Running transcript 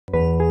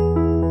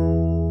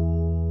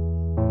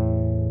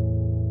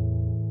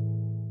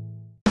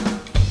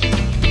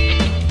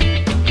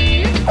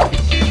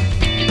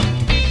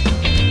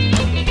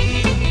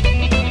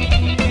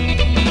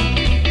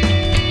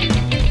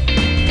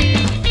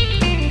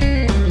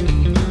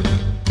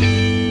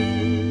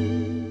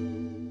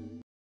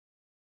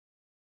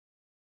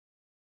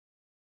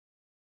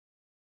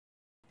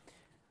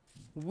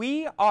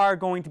We are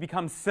going to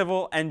become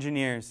civil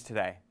engineers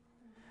today.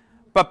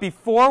 But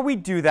before we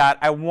do that,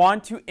 I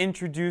want to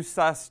introduce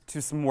us to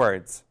some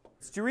words.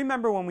 Do you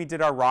remember when we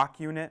did our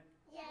rock unit?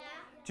 Yeah.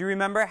 Do you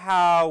remember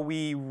how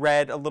we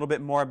read a little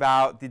bit more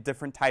about the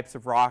different types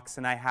of rocks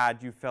and I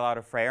had you fill out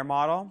a Freyr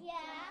model? Yeah.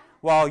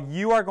 Well,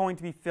 you are going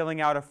to be filling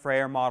out a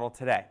Freyr model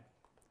today.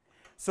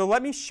 So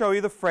let me show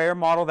you the Freyr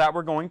model that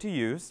we're going to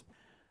use.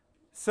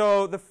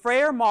 So the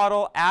Freyr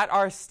model at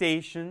our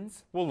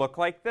stations will look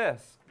like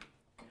this.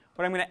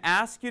 What I'm going to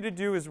ask you to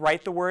do is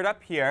write the word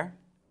up here.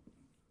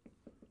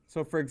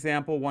 So for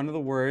example, one of the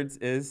words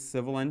is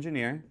civil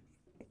engineer.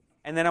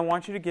 And then I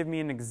want you to give me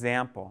an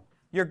example.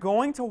 You're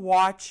going to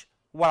watch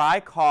what I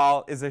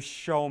call is a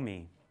show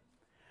me.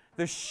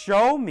 The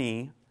show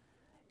me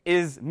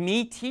is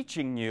me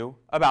teaching you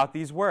about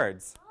these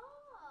words.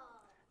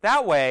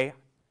 That way,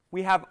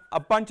 we have a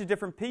bunch of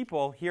different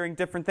people hearing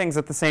different things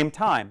at the same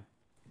time.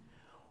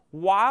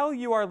 While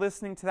you are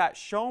listening to that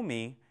show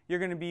me, you're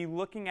going to be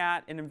looking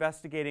at and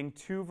investigating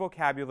 2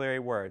 vocabulary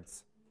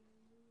words.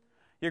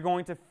 You're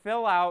going to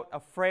fill out a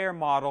Freyr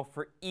model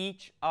for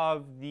each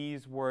of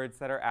these words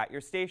that are at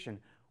your station.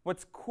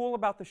 What's cool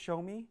about the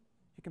show me,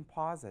 you can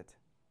pause it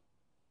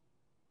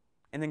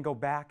and then go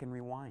back and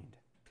rewind.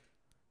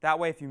 That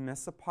way, if you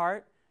miss a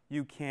part,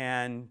 you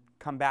can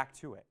come back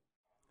to it.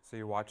 So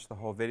you watch the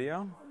whole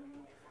video?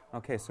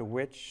 Okay, so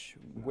which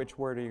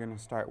word are you going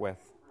to start with?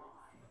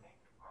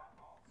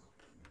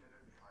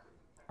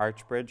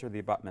 Arch bridge or the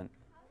abutment?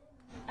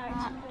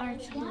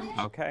 Arch bridge.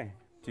 Okay.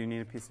 Do you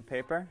need a piece of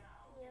paper?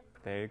 Yep.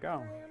 There you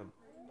go.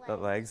 The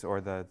legs or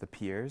the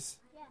piers,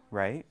 yeah.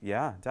 Right?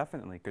 Yeah,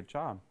 definitely. Good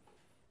job.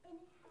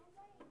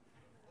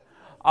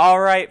 All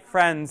right,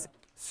 friends.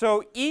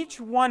 So each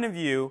one of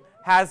you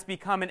has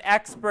become an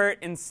expert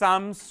in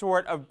some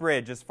sort of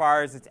bridge as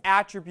far as its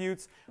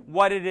attributes,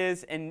 what it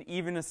is, and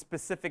even a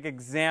specific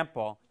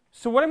example.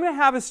 So what I'm going to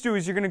have us do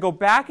is you're going to go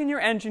back in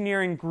your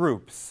engineering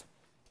groups,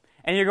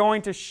 and you're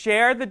going to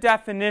share the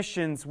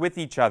definitions with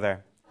each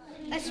other.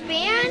 A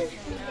span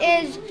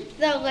is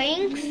the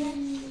length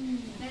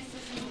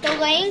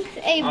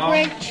a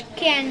bridge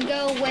can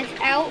go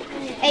without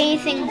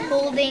anything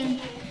holding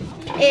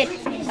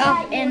it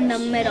up in the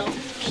middle.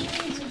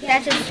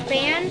 That's a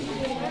span.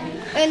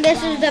 And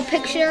this is the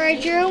picture I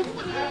drew.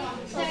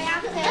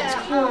 That's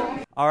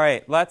cool. All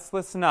right, let's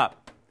listen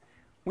up.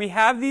 We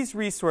have these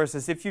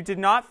resources. If you did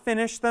not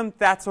finish them,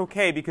 that's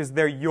okay because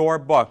they're your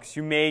books.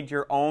 You made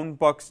your own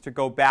books to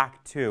go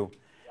back to.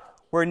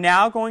 We're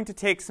now going to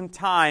take some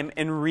time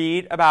and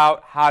read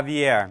about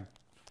Javier.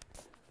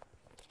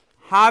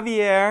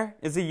 Javier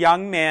is a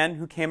young man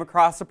who came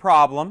across a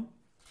problem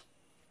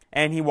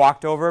and he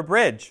walked over a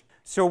bridge.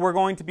 So we're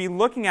going to be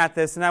looking at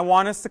this and I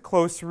want us to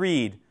close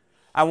read.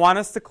 I want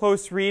us to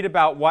close read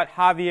about what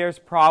Javier's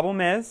problem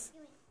is.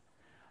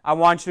 I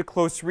want you to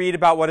close read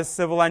about what a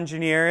civil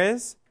engineer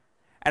is.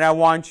 And I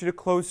want you to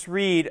close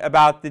read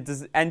about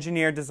the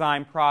engineer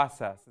design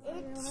process.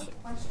 It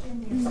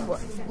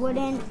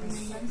wouldn't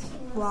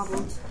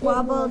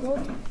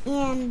wobbled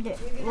and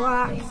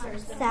rocked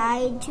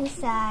side to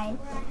side.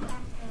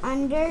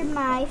 Under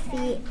my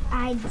feet,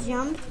 I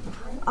jumped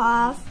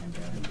off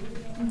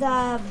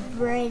the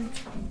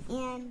bridge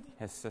and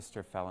his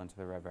sister fell into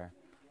the river.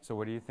 So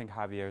what do you think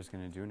Javier is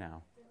going to do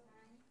now?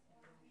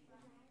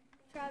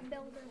 Try to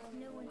build a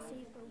new and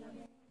safer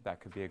one. That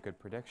could be a good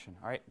prediction.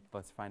 All right,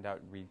 let's find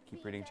out.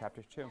 Keep reading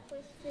chapter 2.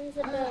 Questions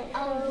about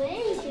how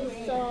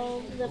to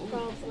solve the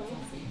problem.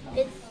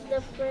 It's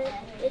the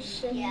first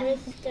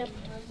step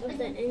of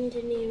the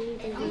engineering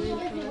design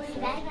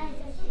process.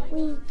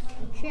 We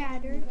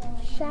shattered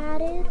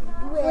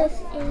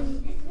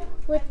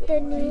with the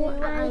new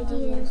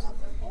ideas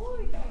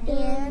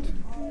and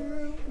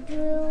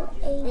drew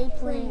a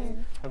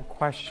plan. I have a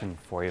question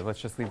for you.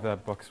 Let's just leave the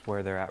books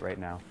where they're at right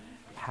now.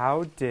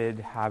 How did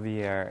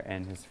Javier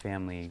and his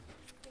family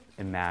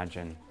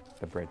imagine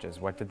the bridges?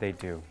 What did they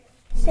do?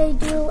 They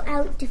drew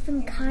out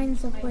different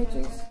kinds of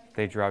bridges.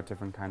 They drew out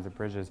different kinds of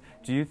bridges.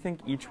 Do you think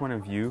each one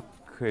of you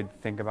could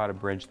think about a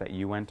bridge that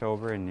you went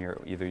over and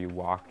either you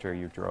walked or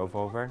you drove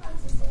over?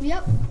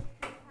 Yep.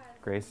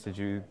 Grace, did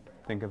you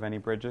think of any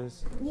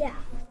bridges? yeah.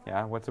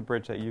 Yeah? What's a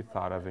bridge that you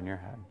thought of in your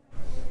head?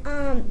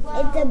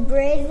 It's a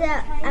bridge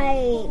that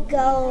I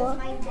go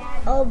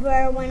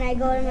over when I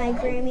go to my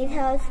Grammy's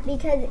house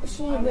because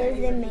she lives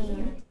in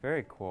Maine.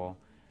 Very cool.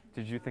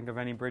 Did you think of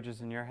any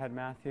bridges in your head,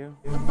 Matthew?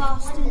 The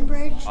Boston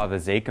Bridge. Oh, the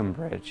Zakim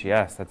Bridge.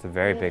 Yes, that's a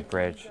very big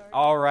bridge.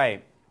 All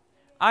right.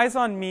 Eyes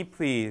on me,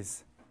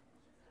 please.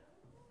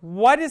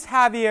 What is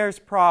Javier's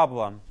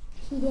problem?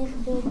 He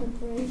didn't build the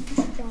bridge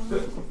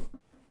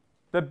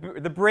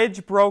down. The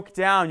bridge broke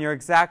down. You're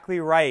exactly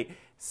right.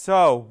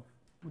 So,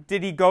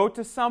 did he go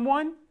to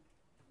someone?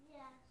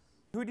 Yes.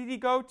 Who did he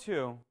go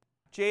to?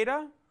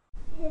 Jada?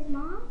 His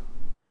mom?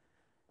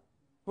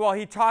 Well,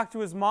 he talked to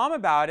his mom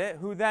about it,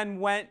 who then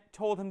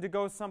told him to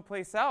go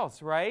someplace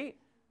else, right?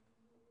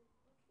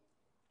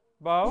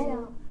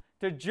 Bo?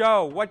 To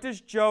Joe. What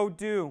does Joe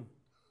do?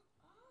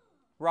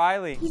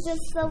 Riley? He's a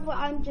civil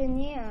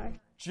engineer.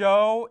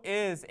 Joe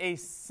is a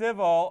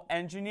civil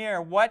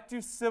engineer. What do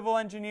civil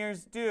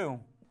engineers do?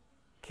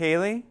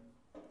 Kaylee?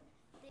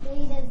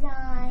 They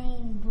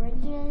design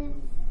bridges.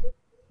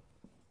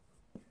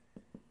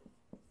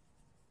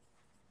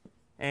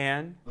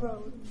 And?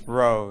 Roads.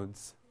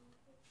 Roads.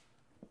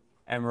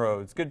 And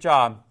roads. Good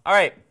job. All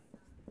right.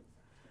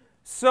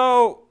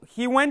 So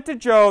he went to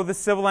Joe, the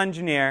civil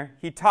engineer.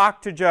 He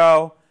talked to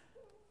Joe.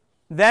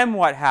 Then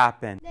what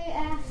happened? They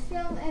asked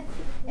him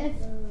if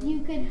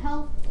you could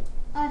help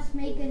us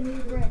make a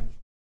new bridge.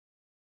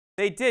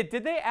 They did.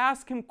 Did they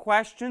ask him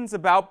questions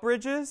about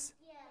bridges?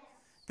 Yes.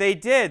 They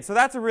did. So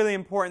that's a really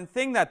important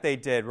thing that they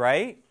did,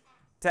 right?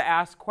 To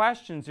ask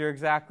questions. You're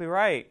exactly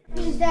right.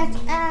 That's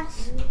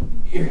ask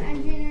the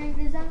engineering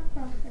design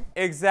process.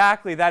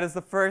 Exactly. That is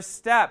the first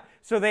step.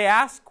 So they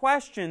asked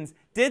questions.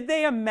 Did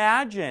they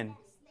imagine?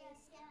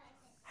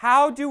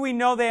 How do we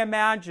know they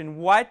imagine?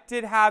 What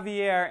did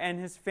Javier and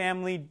his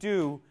family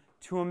do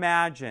to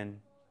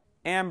imagine?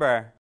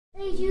 Amber.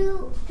 They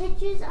drew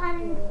pictures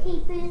on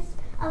papers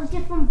of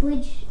different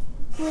bridges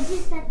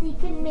that they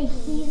could make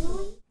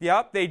easily.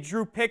 Yep, they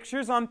drew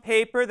pictures on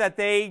paper that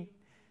they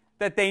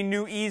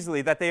knew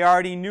easily, that they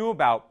already knew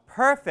about.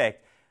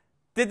 Perfect.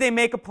 Did they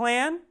make a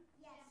plan?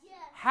 Yes.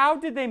 How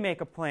did they make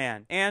a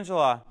plan?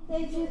 Angela.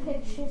 They drew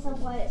pictures of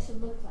what it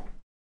should look like.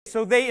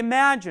 So they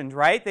imagined,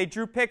 right? They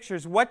drew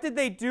pictures. What did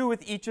they do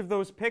with each of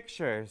those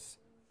pictures?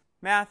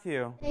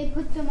 Matthew. They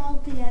put them all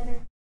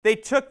together. They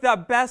took the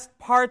best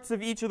parts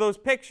of each of those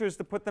pictures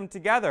to put them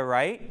together,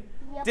 right?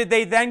 Yep. Did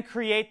they then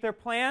create their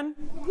plan?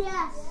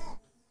 Yes.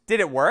 Did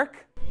it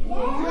work?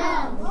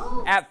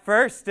 No. At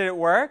first, did it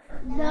work?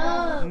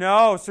 No.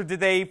 No. So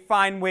did they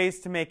find ways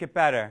to make it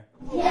better?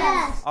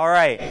 Yes. All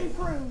right.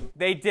 Improved.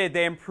 They did.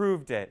 They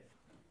improved it.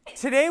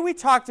 Today we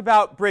talked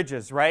about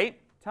bridges, right?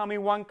 Tell me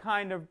one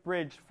kind of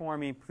bridge for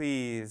me,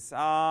 please.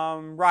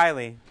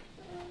 Riley.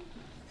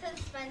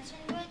 Suspension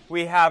bridge.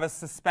 We have a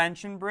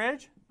suspension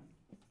bridge.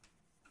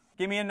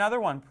 Give me another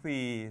one,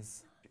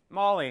 please.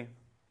 Molly.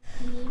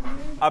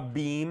 A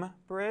beam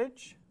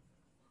bridge.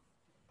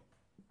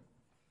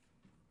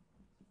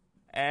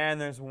 And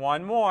there's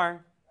one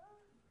more.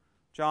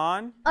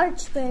 John?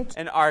 Arch bridge.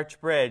 An arch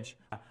bridge.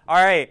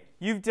 All right,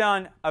 you've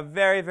done a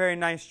very, very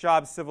nice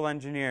job, civil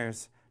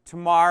engineers.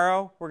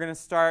 Tomorrow, we're going to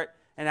start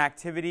an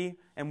activity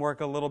and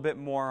work a little bit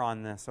more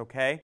on this,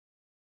 okay?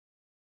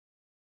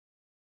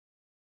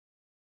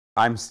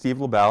 I'm Steve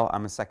LaBelle.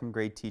 I'm a second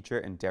grade teacher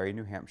in Derry,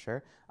 New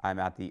Hampshire. I'm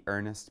at the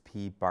Ernest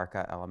P.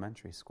 Barca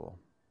Elementary School.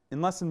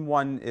 In lesson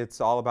 1, it's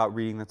all about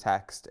reading the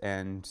text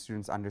and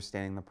students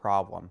understanding the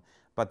problem.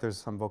 But there's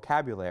some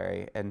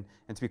vocabulary, and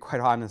to be quite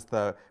honest,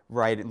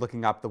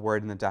 looking up the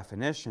word in the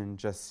definition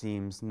just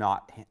seems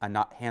not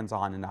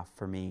hands-on enough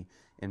for me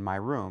in my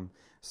room.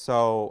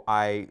 So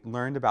I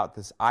learned about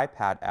this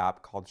iPad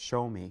app called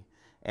Show Me,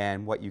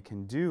 and what you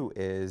can do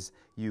is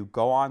you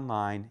go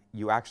online,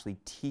 you actually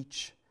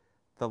teach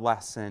the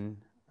lesson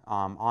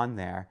on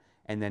there,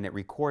 and then it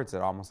records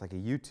it almost like a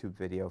YouTube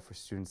video for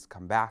students to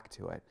come back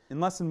to it. In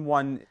lesson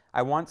 1,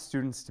 I want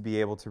students to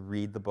be able to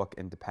read the book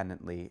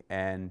independently,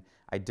 and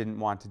I didn't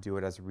want to do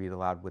it as a read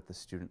aloud with the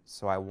students,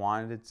 so I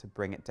wanted to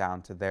bring it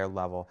down to their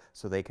level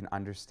so they can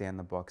understand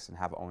the books and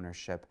have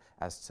ownership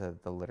as to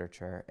the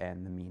literature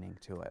and the meaning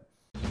to it.